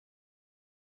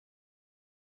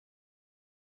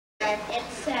then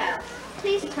it's so.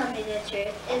 Please tell me the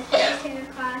truth. Is there Santa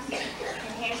Claus?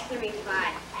 And here's the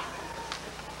reply.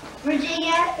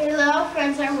 Virginia, your little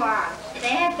friends are wrong.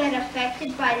 They have been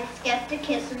affected by the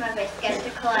skepticism of a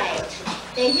skeptical age.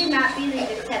 They do not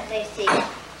believe except they see.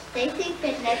 They think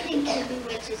that nothing can be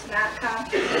which is not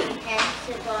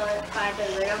comprehensible by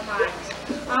their little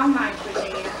minds. All minds,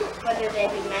 Virginia, whether they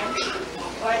be men's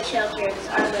or children's,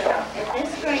 are little. In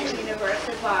this great universe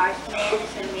of ours, man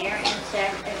is a mere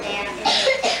insect, a man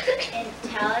in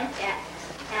intellect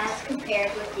as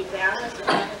compared with the boundless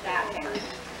world about him,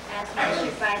 as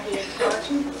measured by the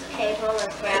intelligence capable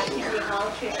of grasping the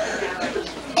whole truth of knowledge.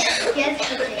 Yes,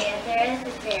 Virginia, there is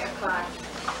a Santa Claus.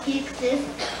 He exists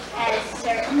as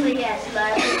certainly as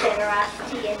love and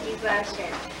generosity and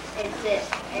devotion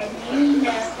exist, and you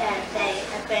know that they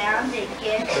abound and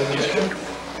give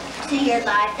to your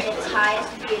life its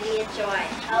highest beauty and joy.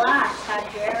 Alas, how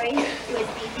dreary would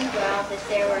be the world if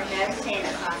there were no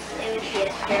Santa Claus. It would be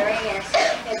as dreary as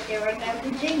if there were no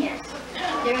Virginias.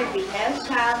 There would be no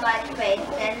childlike faith,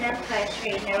 and no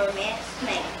poetry, no romance to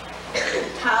make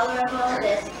tolerable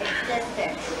this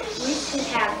existence. We should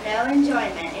have no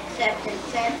enjoyment except in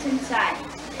sense and sight.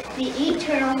 The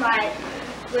eternal light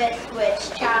with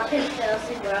which childhood fills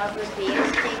the world would be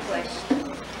extinguished.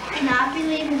 Not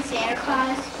believe in Santa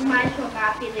Claus, you might as well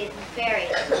not believe in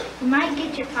fairies. You might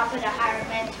get your papa to hire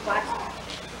men to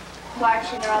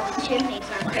watch in all the chimneys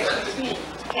on Christmas Eve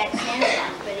to catch Santa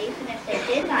Claus, but even if they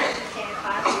did not see Santa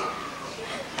Claus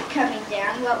coming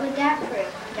down, what would that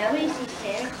prove? Nobody sees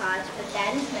Santa Claus, but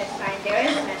that is no sign there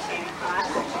is no Santa Claus.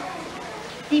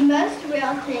 The most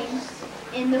real things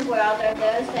in the world are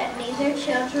those that neither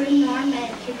children nor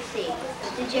men can see.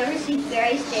 Did you ever see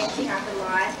fairies dancing on the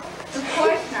lawn? Of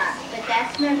course not, but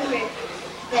that's no proof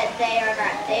that they are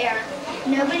not there.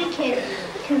 Nobody can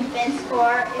convince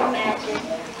or imagine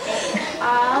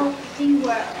all the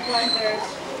wonders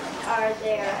are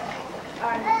there,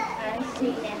 are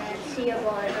unseen and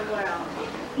unseeable in the world.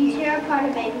 You hear a part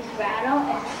of baby's rattle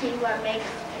and see what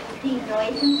makes the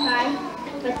noise inside,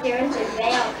 but there is a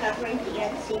veil covering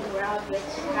the unseen world which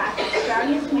not the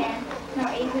strongest man, nor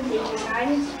even the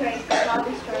united strength of all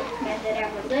the strongest men that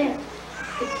ever lived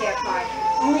could tear apart.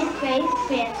 Only faith,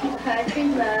 fancy, poetry,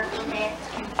 love, romance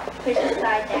can push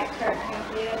aside that curtain and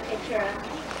view a picture of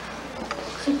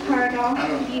supernal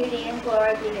beauty and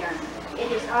glory beyond. It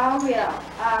is all real,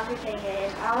 all Virginia.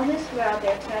 In all this world,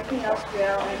 there's nothing else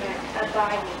real and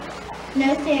abiding.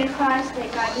 No Santa Claus,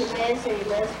 thank God he lives, and he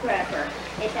lives forever.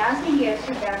 1,000 years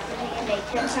from now, Virginia may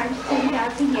 10 times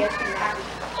 10,000 years from now,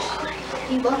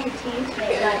 he will continue to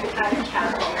make life out of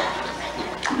childhood.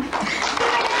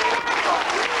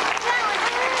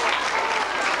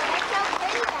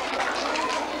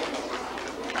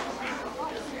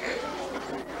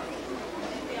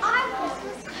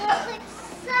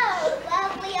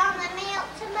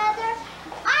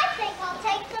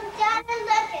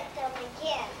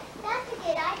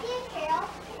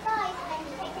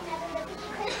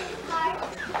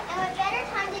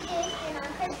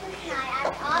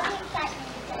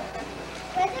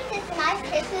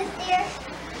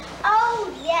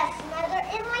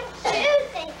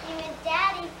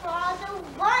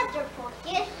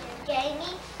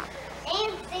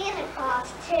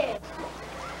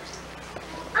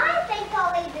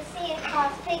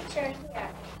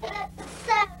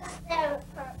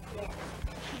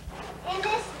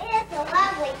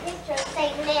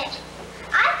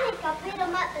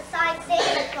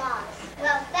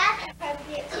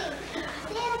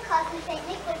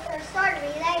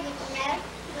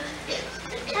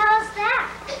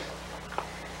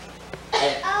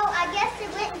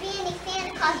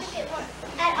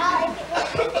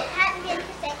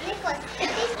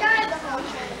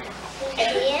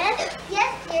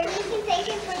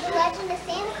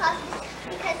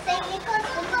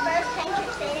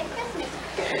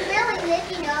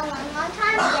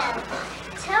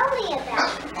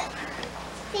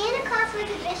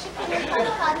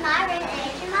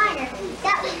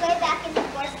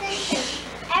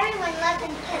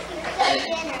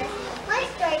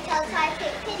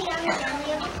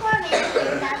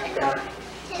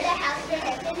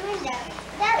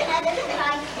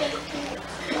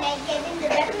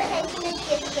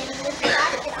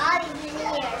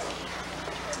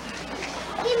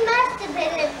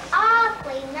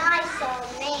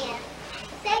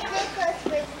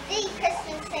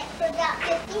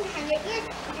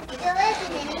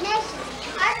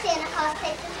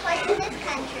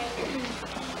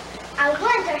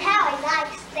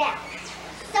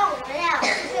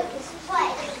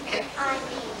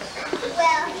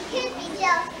 Well, he could be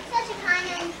jealous. Such a kind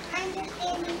and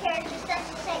understanding character such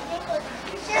as St. Nicholas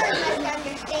surely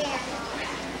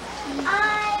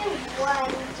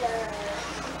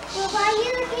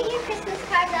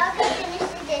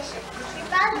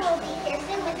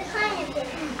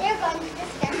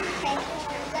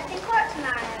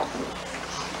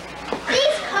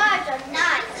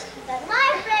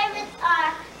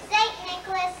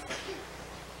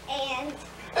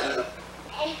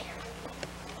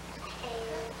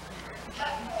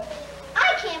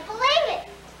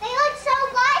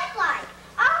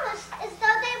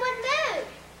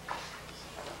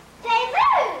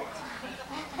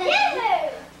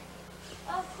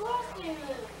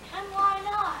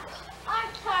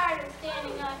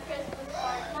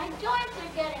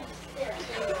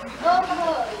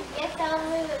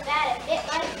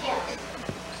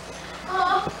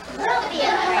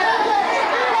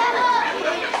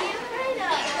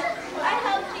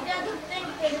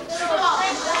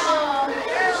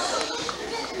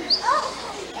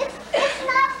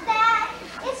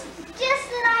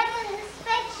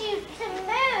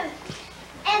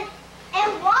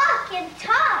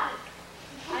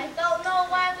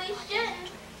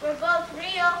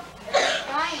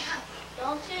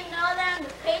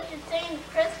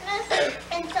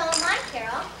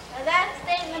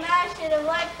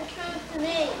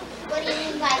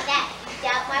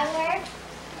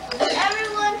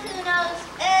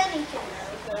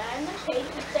case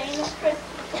of St. Christmas.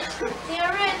 The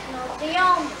original, the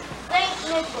only, St.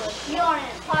 Nicholas. You're an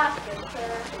imposter,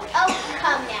 sir. Oh,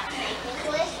 come now, St.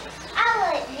 Nicholas. I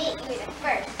will admit you're the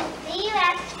first. Do you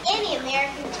ask any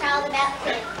American child about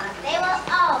Santa Claus? They will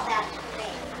all vouch for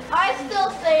me. I still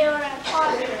say you're an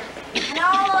imposter. And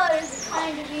all others that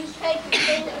claim to be taking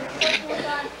things from Christmas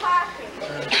are imposters.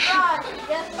 Fraud,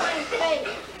 just plain fake.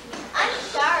 I'm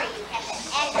sorry you have that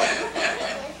attitude, St.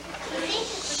 Nicholas. You seem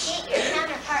to forget your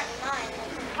counterpart in mind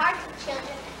lives in hearts of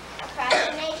children across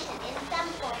the nation in some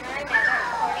form or another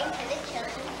according to the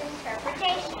children's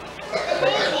interpretation. The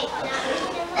name may not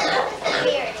reach them with the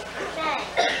spirit of the saying.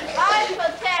 I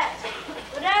protest.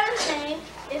 Whatever the name,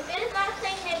 if it is not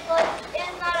St. Nicholas, it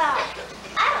is not I.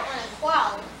 I don't want to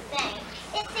quarrel with the saying.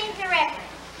 It seems irreverent,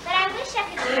 but I wish I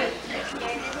could prove to you,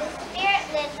 dear, that the spirit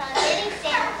lives on many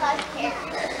Santa Claus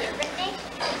characters of different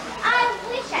nations. I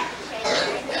wish I could show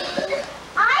you.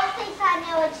 I think I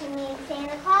know what you mean,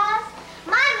 Santa Claus.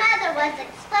 My mother was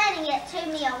explaining it to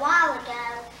me a while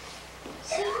ago.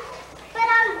 But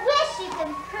I wish you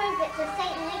could prove it to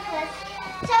St. Nicholas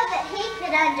so that he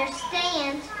could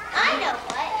understand. I know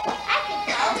what. I could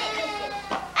call witnesses.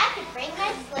 I could bring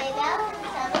my sleigh bells and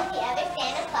some of the other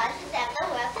Santa Clauses of the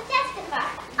world to testify.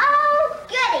 Oh,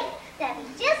 goody. That'd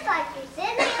be just like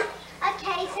presenting a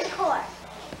case in court.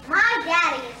 My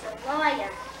daddy is a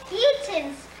lawyer. He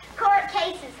attends court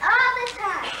cases all the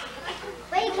time.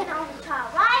 We can hold the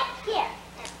trial right here,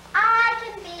 and I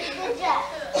can be the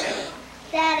judge.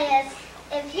 That is,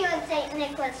 if you and St.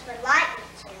 Nicholas would like me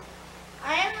to.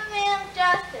 I am a man of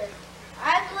justice.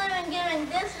 I believe in giving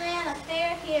this man a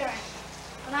fair hearing.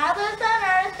 When I lived on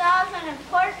earth, I was an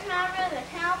important member of the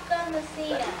Council of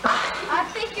Nicaea. I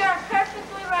think you are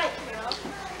perfectly right, Carol.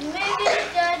 You may be the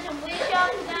judge, and we shall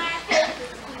present our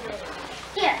cases to you.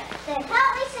 Here, then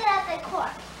help me sit up in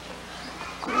court.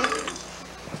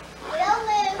 We'll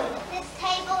move this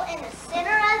table in the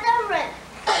center of the room.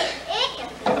 It can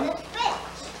be the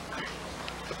bench.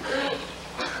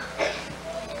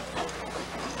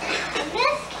 And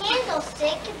this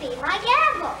candlestick can be my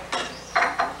gavel.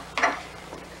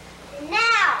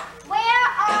 Now, where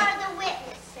are the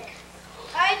witnesses?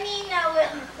 I need no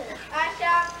witnesses. I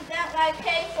shall present my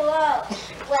case alone.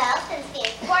 Well, since the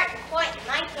important point in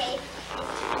my case is to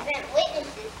present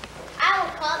witnesses, I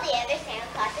will call the other Santa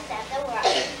Clauses of the world.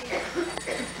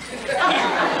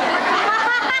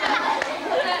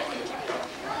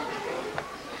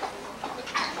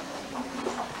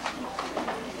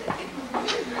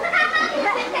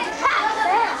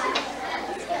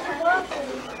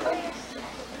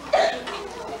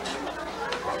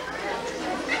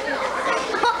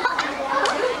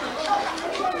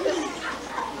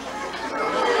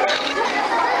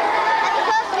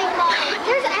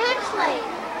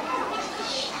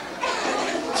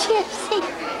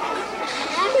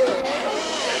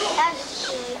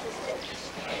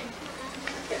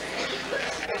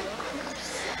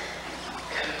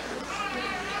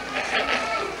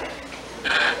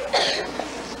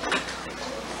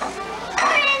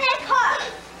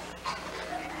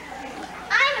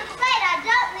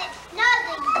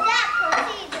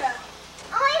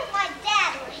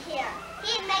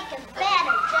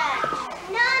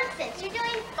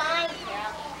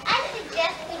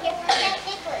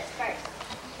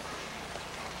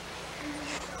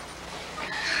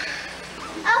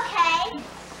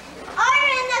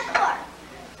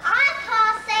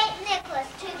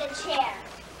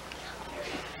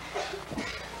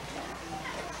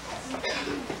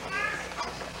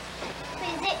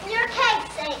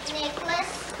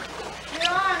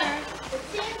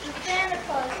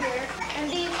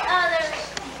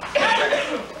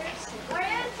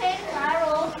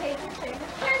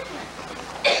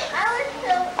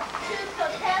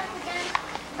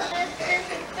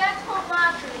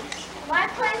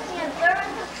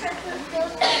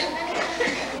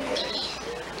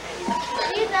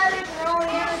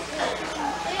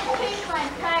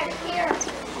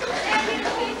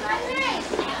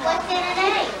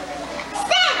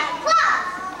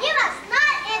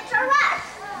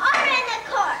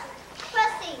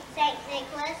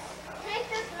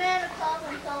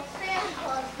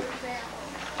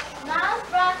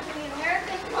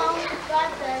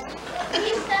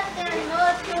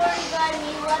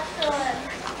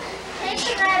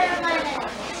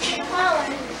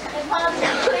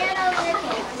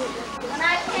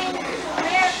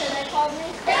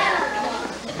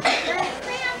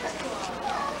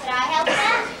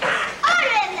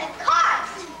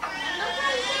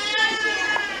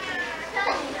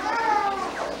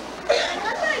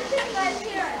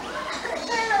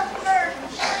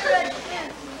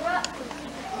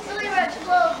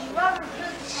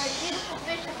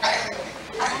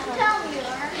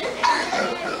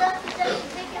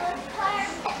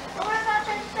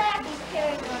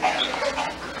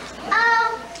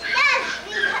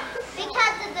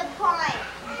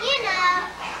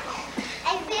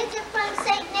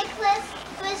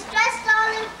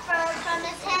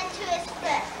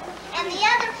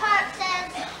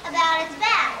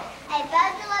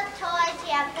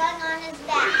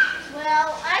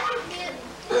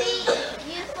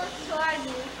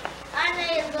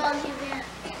 well as you've been.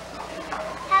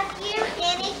 Have you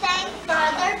anything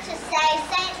further to say,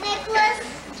 St. Nicholas?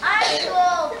 I'm too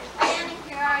old standing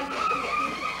here arguing.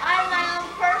 I have my own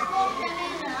personal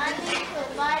opinion and I need to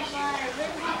abide by a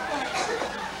original plan.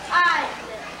 I,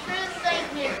 the true St.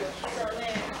 Nicholas, so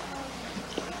there.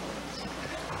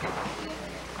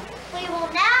 We will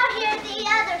now hear the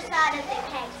other side of the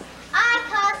case. I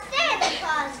call Santa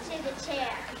Claus to the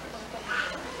chair.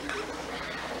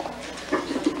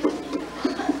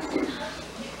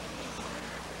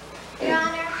 Your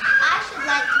Honor, I should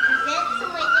like to present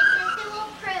some witnesses who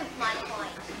will prove my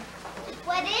point.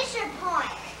 What is your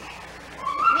point?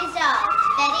 Resolved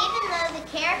that even though the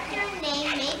character and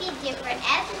name may be different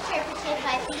as interpreted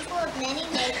by people of many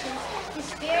nations, the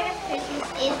spirit of Christmas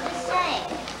is the same.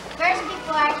 First,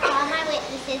 before I call my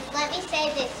witnesses, let me say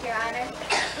this, Your Honor.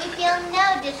 We feel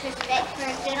no disrespect for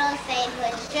a good old saint who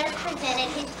has just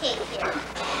presented his cake here.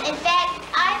 In fact,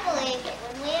 I believe that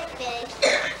when we have finished,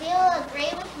 he will agree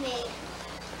with me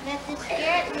that the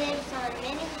spirit lives on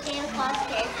many Santa Claus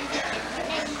characters of different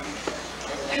nations.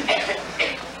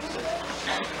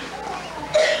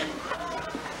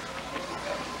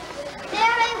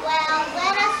 Very well,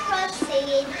 let us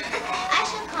proceed. I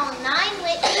shall call 9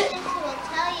 witnesses who will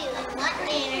tell you in what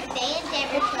manner they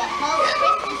endeavor to uphold the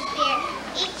Christmas spirit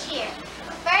each year.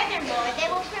 Furthermore, they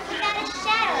will prove without a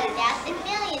shadow of doubt that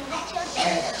millions of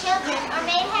children are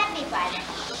made happy by them.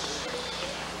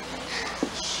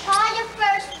 Call your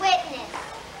first witness.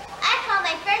 I call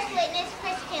my first witness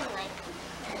Chris Kinley.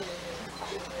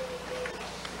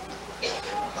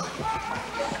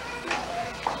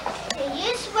 Do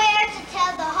you swear to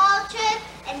tell the whole truth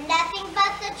and nothing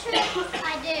but the truth?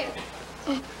 I do.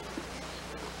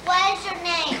 What is your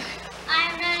name?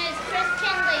 I am known as Chris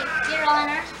Kinley, Your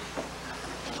Honor.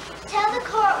 Tell the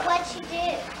court what you do.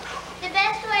 The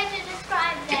best way to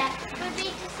describe that would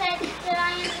be to say that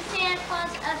I am the Santa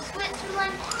Claus of Switzerland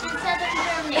and southern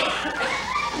Germany.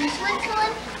 In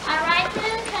Switzerland, I ride through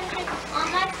the country on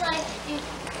my sleigh,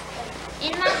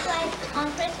 in my sleigh on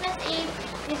Christmas Eve,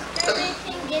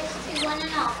 distributing gifts to one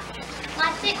and all. My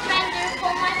 6 reindeer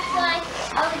pull my sleigh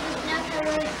over the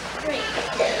snow-covered street.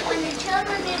 When the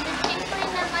children do the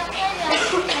tinkling of my sleigh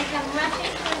bells, they come rushing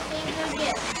to receive their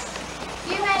gifts.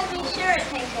 You may be sure it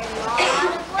takes a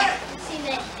lot of work to see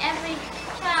that every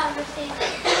child receives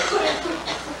his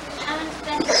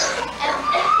unexpected gift.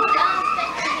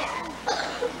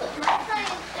 My sleigh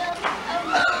is filled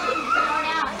overflowing to start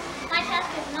out. My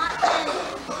task is not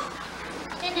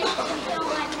finished until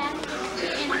my task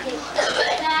is empty.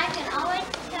 But I can always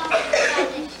tell by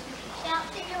the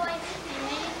shouts and noises and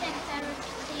many texts I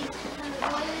receive from the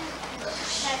boys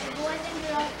that the boys and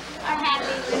girls are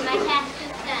happy when my task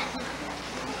is done.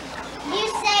 You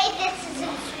say this is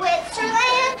in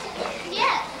Switzerland?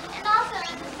 Yes, and also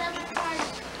in the southern part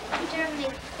of Germany.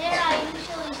 There I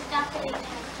usually stop at a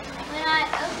house. When I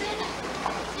open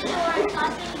the door and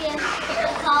talking gifts,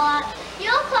 I call out,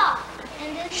 "You'll call!" And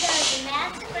then there's a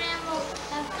mad scramble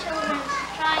of children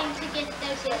trying to get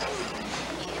their gifts.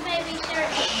 You may be sure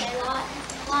it takes a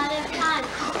lot of time.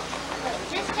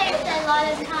 This takes a lot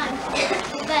of time,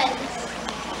 but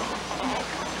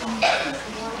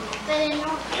in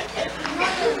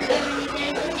northern Germany,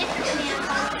 there's a different man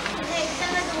who takes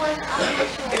some of the work off my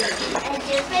shoulders. A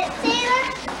different sailor?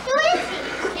 Who is he?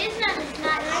 His name is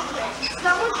not Nicolas.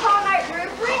 Someone call Knight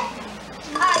Ruprecht?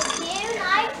 Are you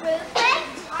Knight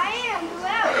Ruprecht? I am. Who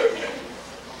else?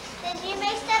 Then you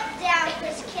may step down,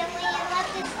 Chris Kinley, and let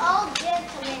this old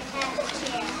gentleman have the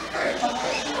chair.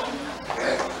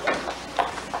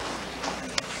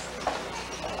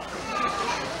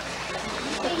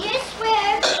 Do you swear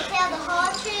to tell the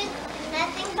whole truth,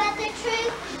 nothing but the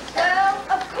truth? Well,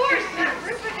 of course not.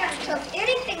 Rupert doesn't tell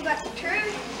anything but the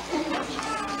truth.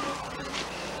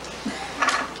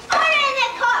 Order in the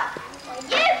court.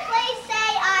 Will you please say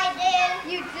I do?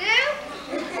 You do?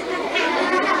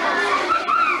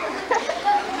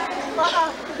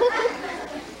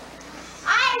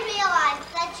 I realize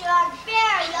that you are a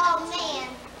very old man,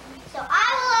 so I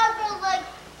will overlook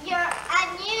your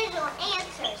unusual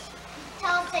answers.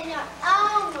 Tell us in your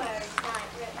own words, not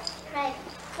Ruprecht,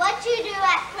 what you do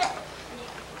at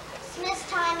Christmas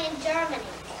time in Germany.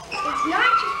 It's not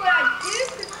just what I do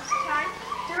Christmas time.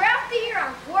 Throughout the year,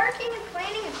 I'm working and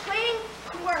planning and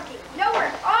working. Nowhere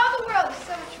in all the world is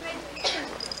so much made for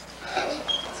Christmas.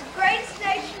 It's the greatest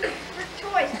nation for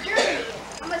toys, Germany is.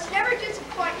 I must never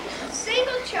disappoint a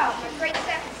single child. My great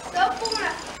staff is so full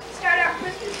enough to start out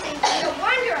Christmas Eve. No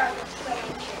wonder I look so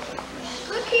anxious.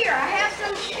 Look here, I have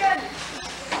some to show you.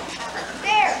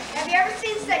 There, have you ever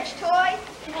seen such toys?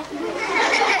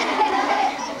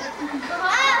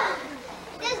 Oh,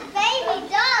 this baby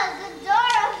doll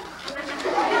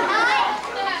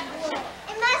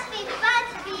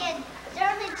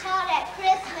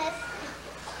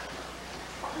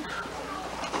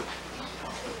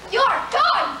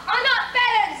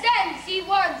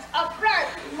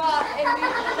smart and Who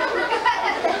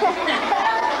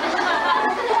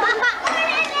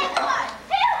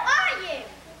are you?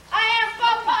 I am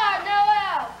Papa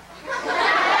Noel.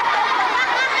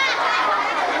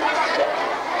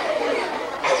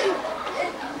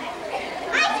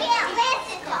 I can't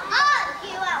listen to all of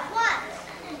you at once.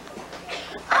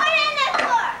 Order in the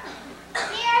court.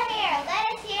 Here, here. Let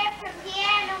us hear from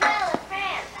Pierre and Noel of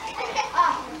France.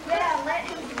 Oh, well, let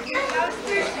him go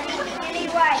through speaking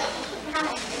anyway.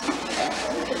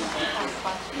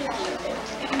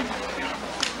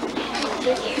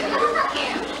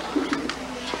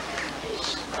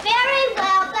 Very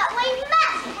well, but we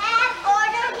must have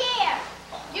order here.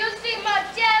 You see my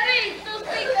cherry to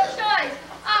speak of choice.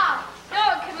 Ah, no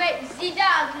one can make the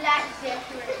dog like this.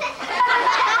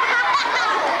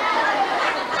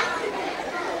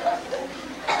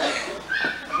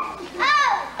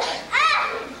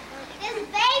 This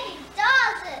baby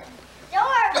doll's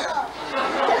adorable.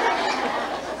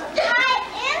 I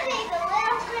envy the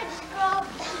little French girl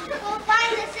who will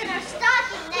find this in her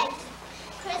stocking next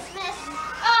Christmas.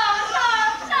 Oh,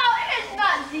 no, it is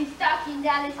not the stocking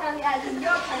that is hung out in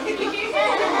your country.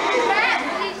 Perhaps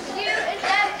it's you is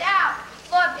left out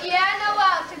for Pierre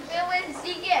Noel to fill in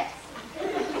the gifts.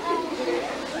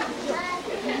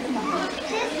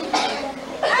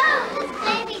 This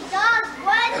baby doll's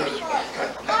wonderful.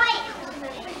 White.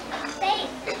 They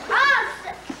all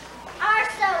are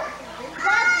so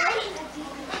lovely.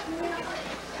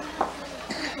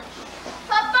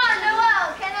 Papa Noel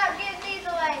cannot give these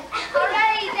away.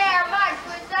 Already they are marked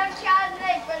with some child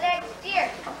made for next year.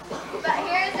 But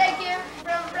here's a gift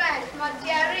from France, my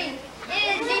cherry. It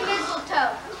is the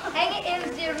mistletoe. Hang it in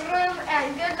the room and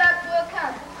good luck will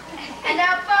come. And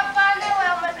now Papa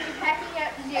Noel must be packing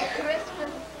up the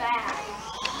Christmas bag.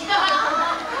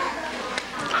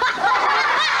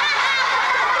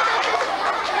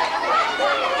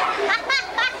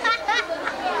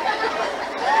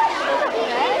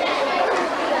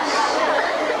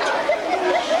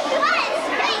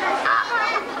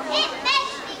 It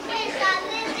makes me wish I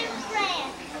lived in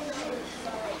France.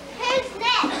 Who's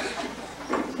next?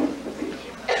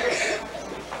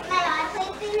 May I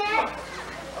please be next?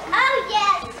 Oh,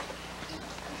 yes.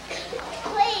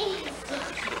 Please.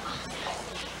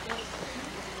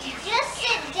 Just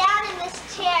sit down in this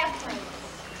chair, please.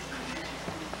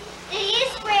 Do you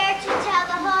swear to tell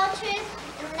the whole truth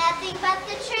and nothing but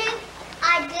the truth? I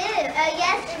do. Oh,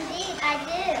 yes, indeed, I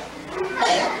do.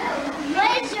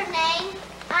 What is your name?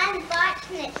 I'm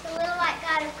Bartnitz, the little white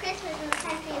god of Christmas in the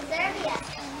country of Serbia.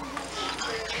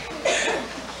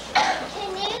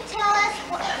 Can you tell us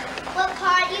what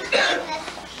part you play in this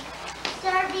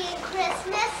Serbian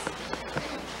Christmas?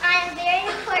 I am very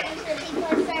important to the people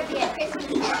of Serbia at Christmas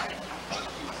time.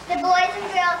 The boys and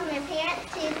girls and their parents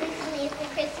choose me to lead the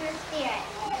Christmas spirit.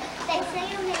 They sing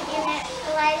of me in their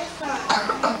latest song,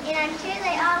 and I'm sure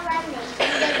they all love me,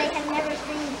 because they have never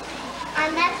seen me. I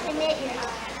must admit, Your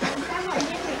Honor, I'm somewhat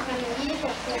different from the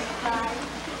usual Christmas party.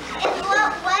 In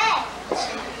what way?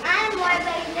 I am more of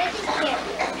a religious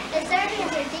character. The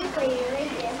Serbians are deeply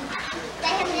religious.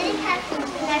 They have many customs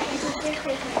connected with their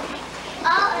Christmas,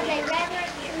 all of a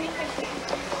reverent significance.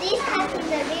 These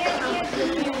customs are very dear to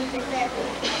the humans of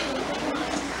Serbia.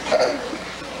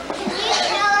 Can you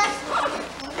tell us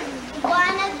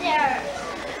one of their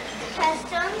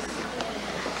customs?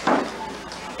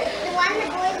 The one the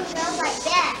boys and girls like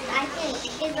best, I think,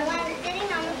 is the one sitting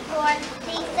on the floor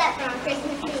to eat supper on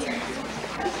Christmas Eve.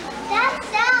 That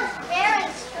sounds very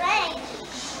strange.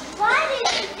 Why did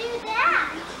you do that?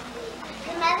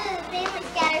 The mother of the family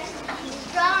scatters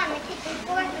straw on the kitchen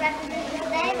floor to represent the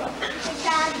table the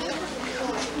child uses it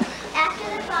for. After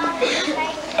the father is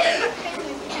ready to celebrate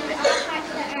Christmas to all parts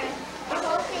of the earth, the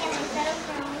whole family settles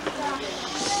around the straw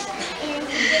and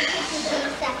the big kitchen to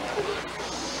the supper.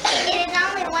 It is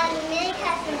only one of the many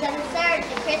customs observed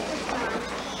at Christmas time.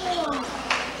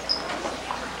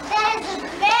 That is a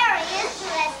very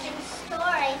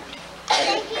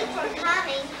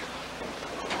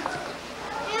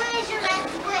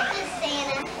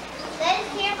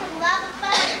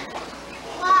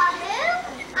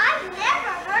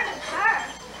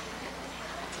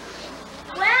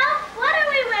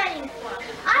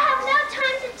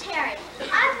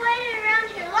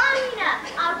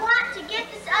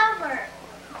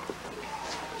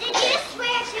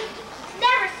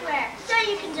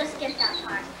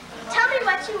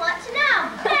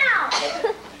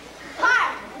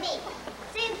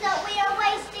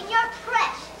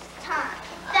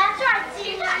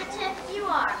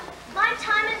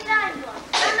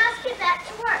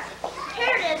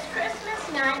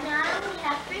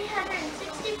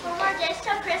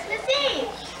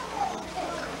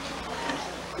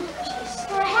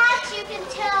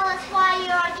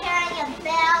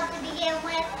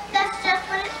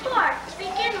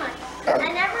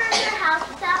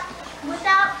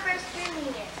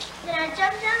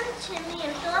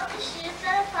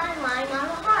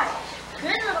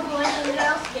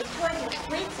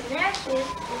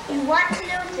You want to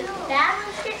know if the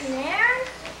family's getting theirs?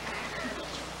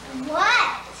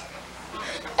 What?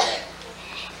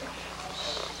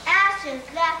 Ashes,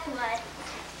 that's what.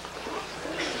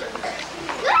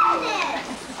 Goodness!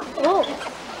 Oh.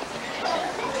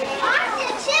 Aren't the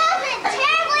children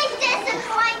terribly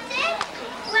disappointed?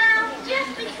 Well, just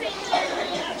between you and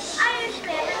me, I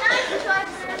understand a nice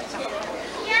choice for them too.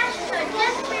 The ashes are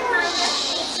just to remind us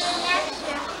to be good next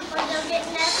year when they'll get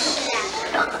nothing back.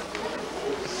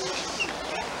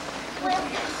 Well,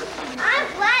 I'm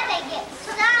glad they get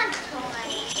some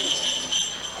toys.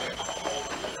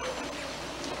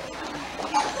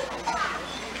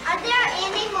 Are there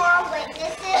any more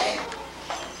witnesses?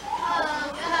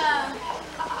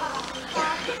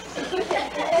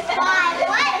 Why,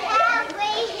 what have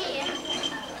we here?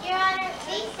 Your Honor,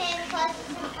 these Santa Clauses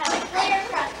have come clear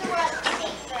across the world to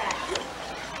speak for us.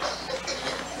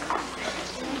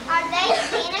 Are they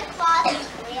Santa Clauses,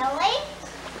 really?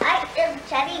 I am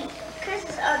Jenny.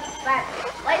 Christmas on my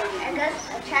wife and us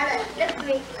are trying to look for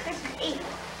me Christmas Eve.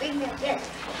 Bring me gifts.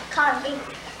 Call me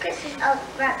Christmas on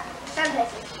my some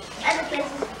places. Other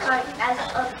places call it as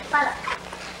on Father.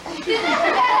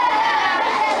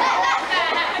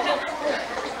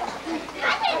 I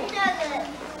didn't know that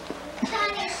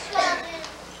Chinese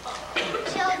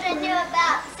children knew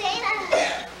about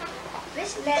Santa.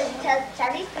 This man tells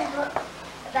Chinese people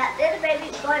about little baby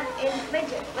born in the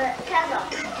winter with a candle.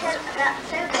 Tell about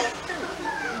Santa too.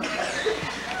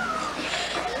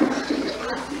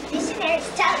 Missionaries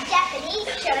tell Japanese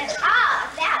children all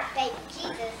about baby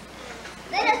Jesus.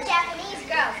 Little Japanese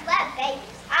girls love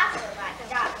babies, also like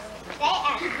dogs. They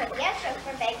ask for Yeshua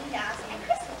for baby dolls at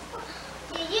Christmas.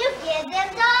 Do you give them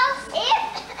dolls? If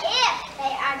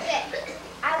they are good.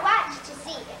 I watch to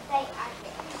see if they are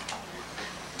good.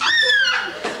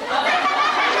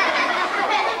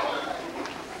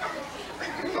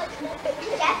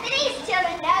 Japanese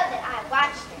children know that I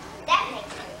watch them. That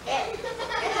makes them good.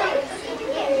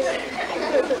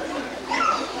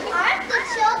 Aren't the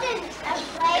children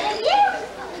afraid of you?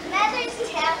 Mothers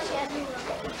tell children,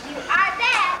 you are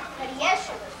bad, but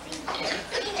Yeshua will see you.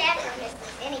 He never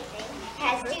misses anything.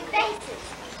 Has two faces.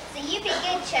 So you be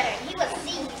good children. He will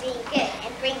see you being good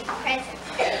and bring you presents.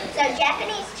 So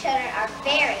Japanese children are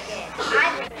very good.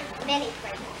 I bring many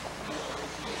presents.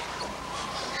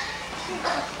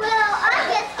 Well, I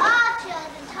guess all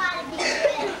children try to be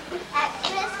good at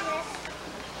Christmas.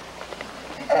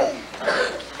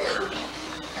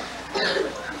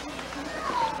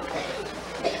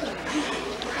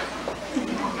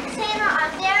 Santa,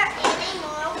 are there any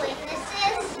more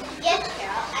witnesses? Yes,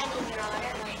 Carol. I mean, Your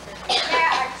Honor. There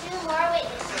are two more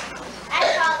witnesses. I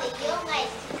call the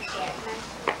Nicolas here.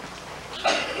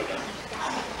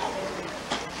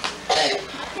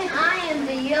 I am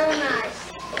the Nicolas.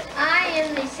 I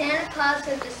am the Santa Claus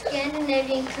of the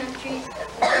Scandinavian countries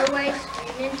of Norway,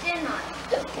 Sweden, and Denmark.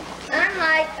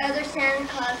 Unlike other Santa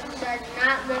Clauses, I do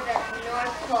not live at the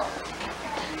North Pole.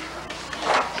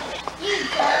 You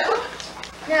don't?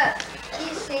 No,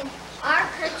 you see, our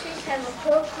countries have a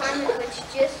cool climate which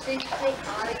just suits me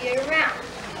all year round.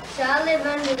 So I live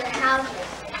under the houses,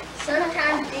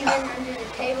 sometimes even under the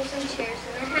tables and chairs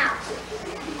in the house.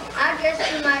 I guess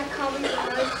you might call me the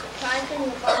most surprising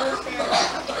of all the Santa.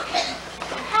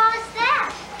 How is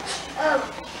that? Oh,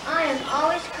 I am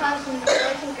always causing the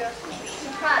boys and girls to be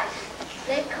surprised.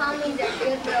 They call me their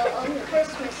goodwill on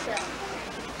Christmas sale.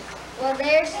 While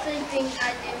they are sleeping,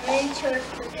 I do many chores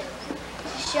for them.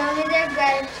 To show me their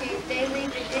gratitude, they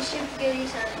leave a dish of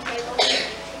goodies on the table for me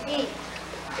to eat,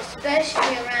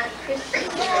 especially around Christmas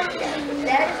time.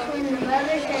 That is when the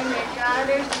mothers and their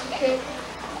daughters cook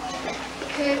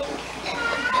Christmas.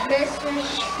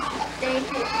 They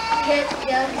cook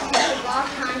delicacies of all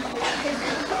kinds for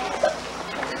Christmas.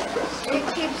 It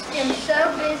keeps them so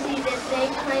busy that they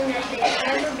claim that they'll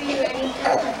never be ready to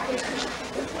cook Christmas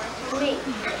for me.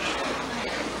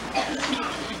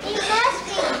 You must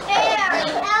be very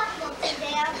helpful to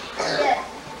them. Yes,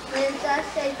 as I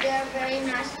said, they're very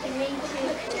nice to me too,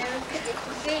 and never forget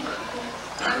to feed me.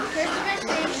 On Christmas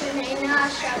Eve, when they know I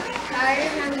shall be tired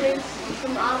and hungry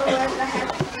from all the work I have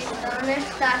to do on their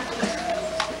stockings,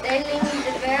 they leave me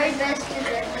the very best of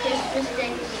their Christmas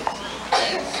dainties.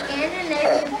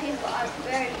 Scandinavian people are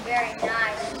very, very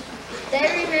nice.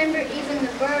 They remember even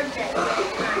the birds at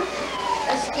bedtime.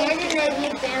 A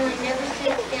Scandinavian family never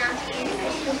sits down to eat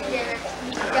Christmas dinner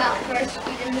without first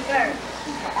eating the birds.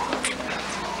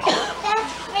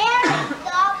 That's very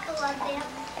thoughtful of them.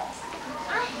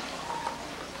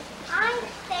 I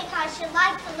think I should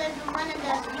like to live in one of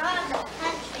those northern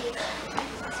countries,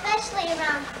 especially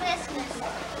around Christmas.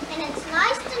 And it's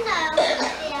nice to know that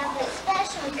they have a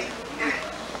special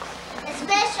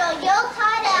special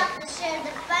Yuletide elf to share the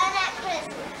fun at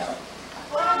Christmas.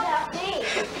 What about me?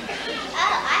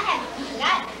 Oh, I haven't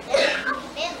forgotten this.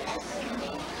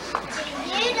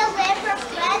 Do you deliver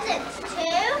presents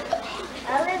too?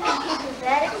 I live in people's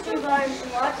attics and barns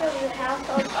and watch over the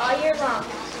household all year long.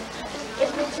 If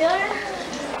the children...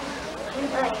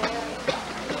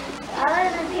 I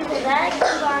live in people's attics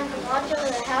and barns and watch over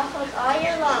the household all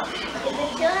year long. If the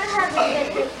children have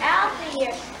been good throughout the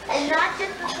year, and not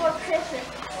just before Christmas,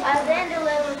 I then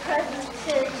deliver presents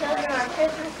to the children on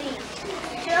Christmas Eve.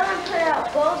 Children put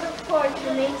out bowls of corn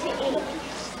for me to eat.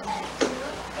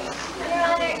 Your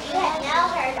Honor, you have now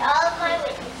heard all of my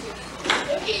witnesses.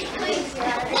 Please, Your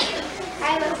Honor,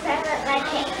 I will silence my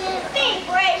case. Be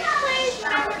brave. Please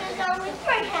remember there's only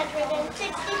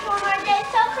 364 more days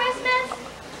till Christmas.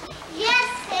 Yes,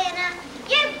 Santa,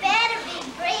 you better be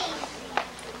brave.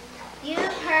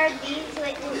 You've heard these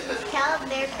witnesses tell of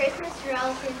their Christmas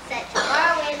roles in such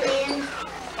faraway lands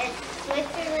as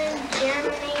Switzerland,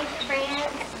 Germany,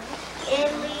 France,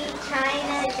 Italy,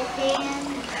 China, Japan,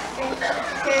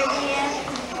 Serbia,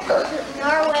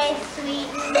 Norway,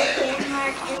 Sweden,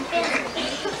 Denmark, and Finland.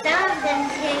 Some of them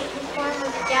take the form of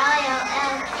a jolly old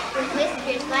elf with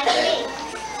whiskers like me.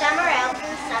 Some are elves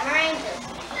and some are angels.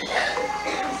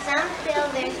 Some fill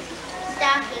their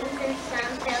stockings and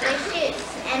some fill their shoes,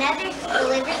 and others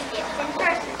deliver gifts in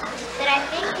person. But I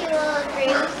think you will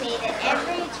agree with me that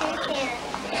every true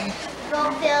Santa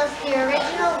fulfills the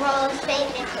original role of St.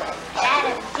 Nicholas, that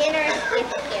of generous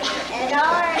gift giver, and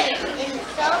all are in the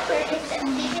sole purpose of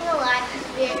keeping alive the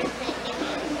spirit of St.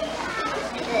 Nicholas,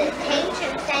 the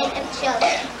patron saint of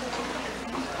children.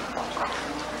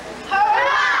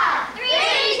 Hurrah! 3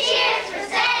 cheers for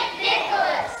St.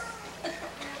 Nicholas!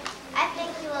 I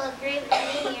think you will agree with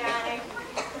me, Your Honor,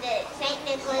 that St.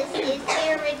 Nicholas is the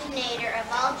originator of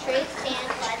all true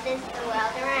Santa Clauses the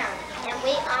world around, and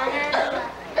we honor and love him.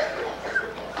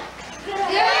 Good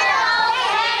old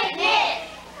St. Nick!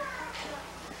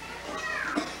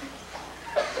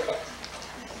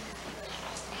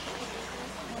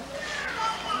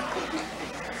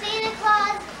 Santa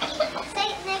Claus,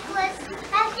 St. Nicholas,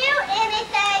 have you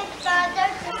anything further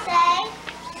to say?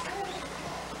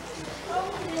 Oh,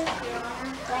 yes, Your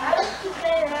Honor. I wish to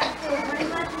say that I feel very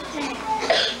much ashamed.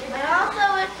 I also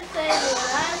wish to say that what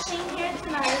I have seen here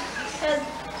tonight has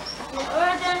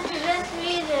convinced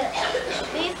me that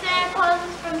these Santa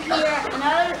Clauses from here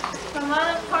and from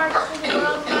other parts of the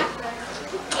world, my friends,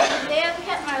 they have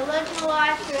kept my legend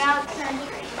alive throughout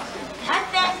centuries. I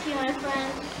thank you, my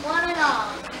friends, one and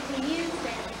all, to you,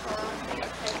 Santa Claus,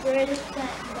 the greatest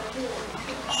Santa Claus.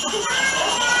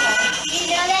 You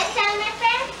know that sound, my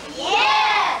friend?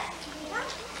 Yes!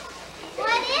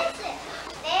 What is it?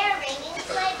 They are ringing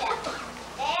sleigh bells.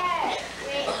 They are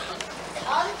ringing.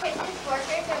 All the Christmas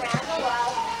workers around the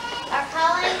world are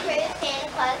calling for the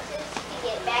Santa Clauses to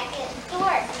get back into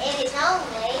work. It is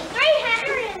only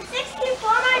 364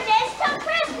 more days till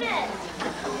Christmas!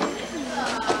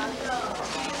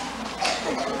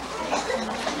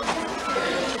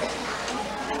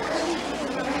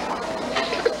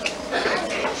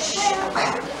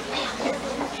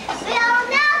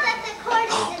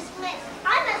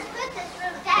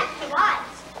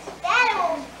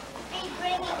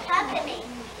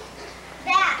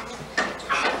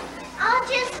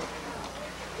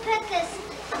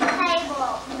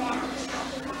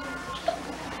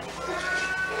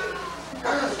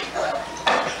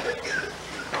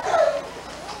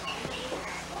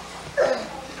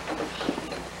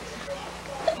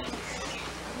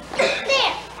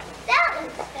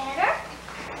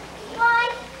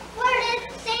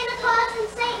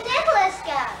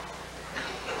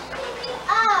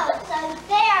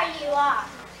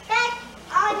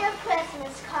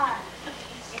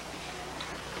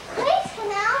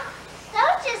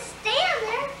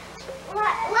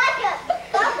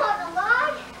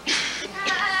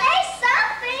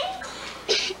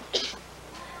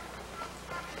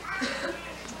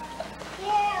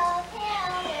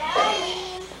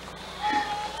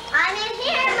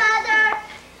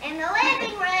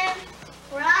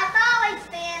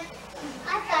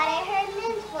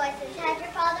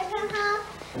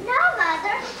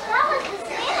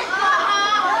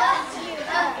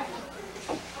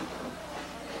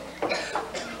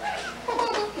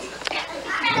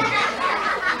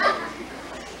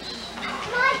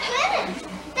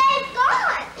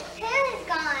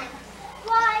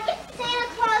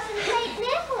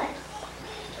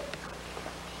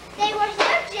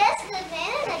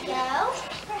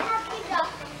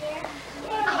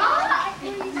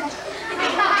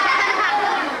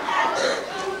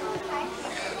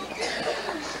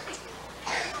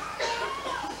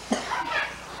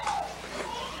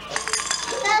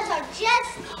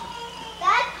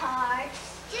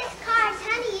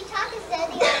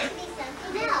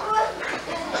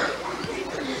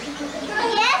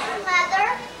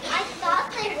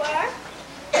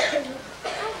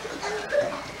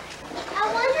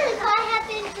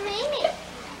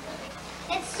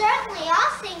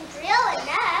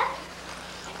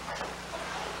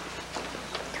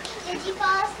 Did you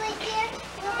fall asleep, dear?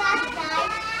 Well, that's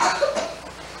nice.